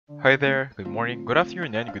Hi there, good morning, good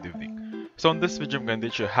afternoon, and good evening. So in this video, I'm going to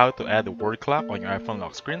teach you how to add a word clock on your iPhone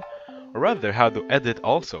lock screen, or rather how to edit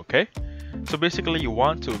also, okay? So basically, you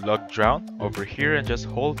want to log down over here and just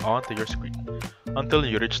hold on to your screen until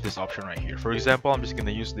you reach this option right here. For example, I'm just going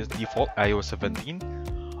to use this default iOS 17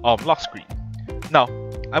 lock screen. Now,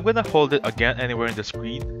 I'm going to hold it again anywhere in the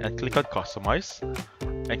screen and click on customize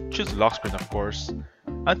and choose lock screen, of course,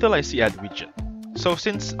 until I see add widget. So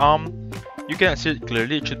since you cannot see it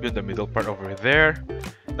clearly, it should be in the middle part over there.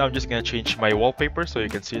 Now I'm just gonna change my wallpaper so you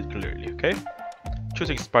can see it clearly, okay?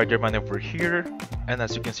 Choosing Spider-Man over here, and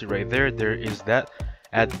as you can see right there, there is that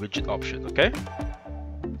add widget option, okay?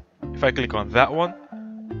 If I click on that one,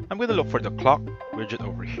 I'm gonna look for the clock widget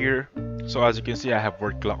over here. So as you can see, I have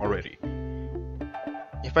word clock already.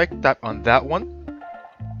 If I tap on that one,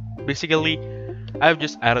 basically, I've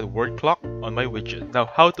just added word clock on my widget. Now,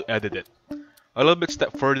 how to edit it? A little bit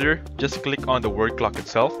step further, just click on the word clock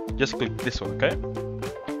itself. Just click this one, okay?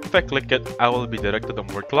 If I click it, I will be directed on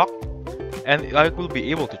word clock, and I will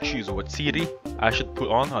be able to choose what Siri I should put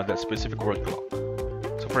on that specific word clock.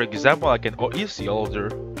 So for example, I can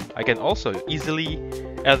also easily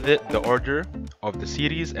edit the order of the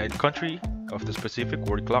cities and country of the specific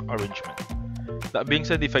word clock arrangement. That being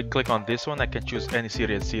said, if I click on this one, I can choose any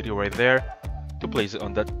city and city right there to place it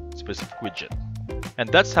on that specific widget. And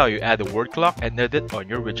that's how you add a word clock and edit on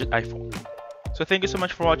your widget iPhone. So thank you so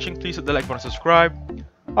much for watching. Please hit the like button and subscribe.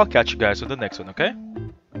 I'll catch you guys on the next one, okay?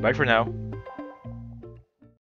 Bye for now.